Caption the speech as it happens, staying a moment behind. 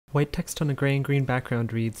White text on a gray and green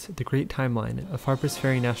background reads, "The Great Timeline of Harpers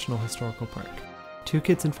Ferry National Historical Park." Two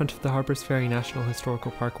kids in front of the Harpers Ferry National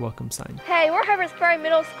Historical Park welcome sign. Hey, we're Harpers Ferry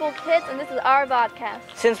Middle School kids, and this is our podcast.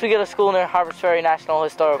 Since we go to school near Harpers Ferry National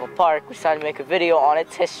Historical Park, we decided to make a video on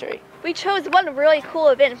its history. We chose one really cool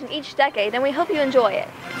event from each decade, and we hope you enjoy it.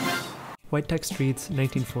 White text reads,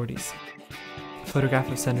 1940s.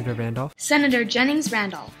 Photograph of Senator Randolph. Senator Jennings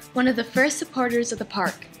Randolph, one of the first supporters of the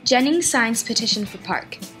park. Jennings signs petition for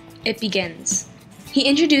park. It begins. He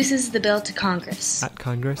introduces the bill to Congress. At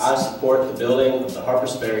Congress. I support the building of the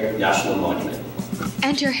Harpers Ferry National Monument.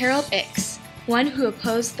 Enter Harold Ickes, one who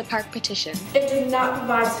opposed the park petition. It did not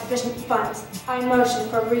provide sufficient funds. I motion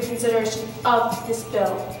for reconsideration of this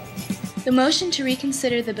bill. The motion to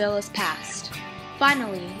reconsider the bill is passed.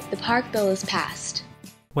 Finally, the park bill is passed.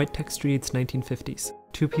 White text reads, 1950s.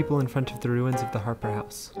 Two people in front of the ruins of the Harper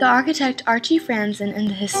House. The architect Archie Franzen and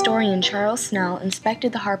the historian Charles Snell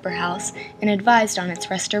inspected the Harper House and advised on its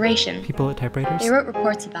restoration. People at typewriters. They wrote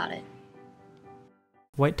reports about it.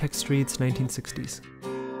 White text reads, 1960s.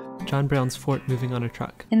 John Brown's fort moving on a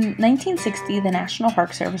truck. In 1960, the National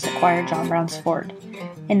Park Service acquired John Brown's fort.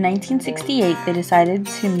 In 1968, they decided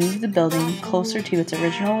to move the building closer to its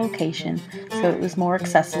original location so it was more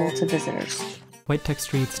accessible to visitors. White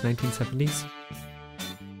text reads, 1970s.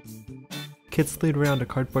 Kids slewed around a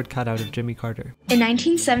cardboard cutout of Jimmy Carter. In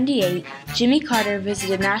 1978, Jimmy Carter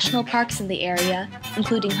visited national parks in the area,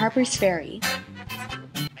 including Harpers Ferry.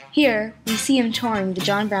 Here, we see him touring the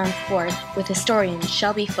John Brown Fort with historian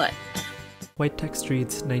Shelby Foote. White text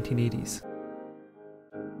reads, 1980s.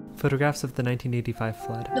 Photographs of the 1985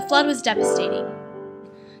 flood. The flood was devastating.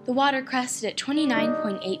 The water crested at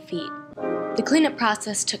 29.8 feet. The cleanup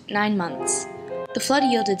process took 9 months. The flood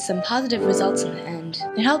yielded some positive results in the end.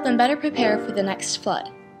 It helped them better prepare for the next flood.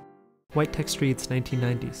 White text reads,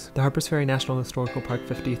 1990s. The Harpers Ferry National Historical Park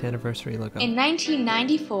 50th Anniversary logo. In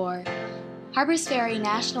 1994, Harpers Ferry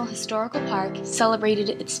National Historical Park celebrated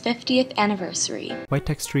its 50th anniversary. White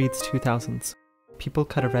text reads, 2000s. People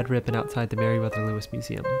cut a red ribbon outside the Meriwether Lewis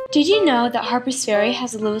Museum. Did you know that Harpers Ferry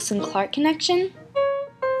has a Lewis and Clark connection?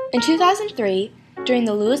 In 2003, during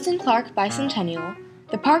the Lewis and Clark Bicentennial,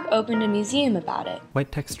 the park opened a museum about it.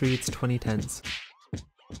 White text reads, 2010s.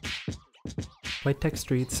 White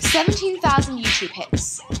text reads, 17,000 YouTube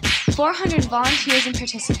hits, 400 volunteers and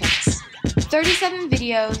participants, 37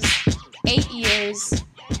 videos, 8 years,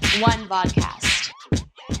 1 vodcast.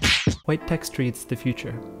 White text reads, the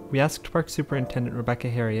future. We asked Park Superintendent Rebecca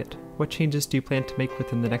Harriott, what changes do you plan to make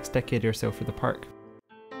within the next decade or so for the park?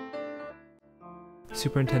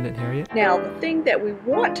 Superintendent Harriott? Now, the thing that we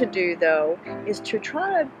want to do, though, is to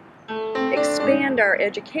try to expand our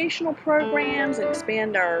educational programs and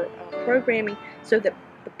expand our programming so that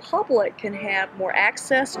the public can have more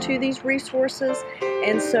access to these resources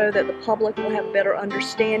and so that the public will have a better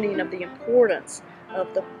understanding of the importance of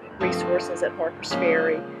the resources at Harpers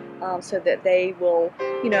Ferry so that they will,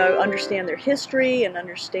 understand their history and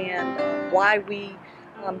understand why we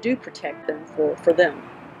do protect them for them.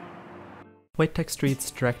 White text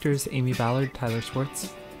reads, directors Amy Ballard, Tyler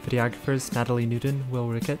Schwartz, videographers Natalie Newton, Will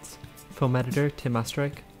Ricketts, film editor Tim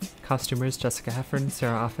Osterreich, costumers Jessica Heffern,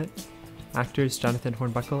 Sarah Offit, actors Jonathan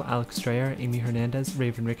Hornbuckle, Alex Dreyer, Amy Hernandez,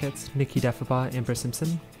 Raven Ricketts, Nikki Deffabaugh, Amber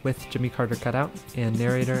Simpson, with Jimmy Carter cutout, and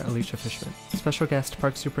narrator Alicia Fishman. Special guest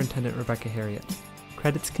Park Superintendent Rebecca Harriott.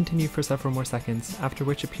 Credits continue for several more seconds, after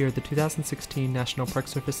which appeared the 2016 National Park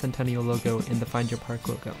Service Centennial logo in the Find Your Park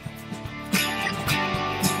logo.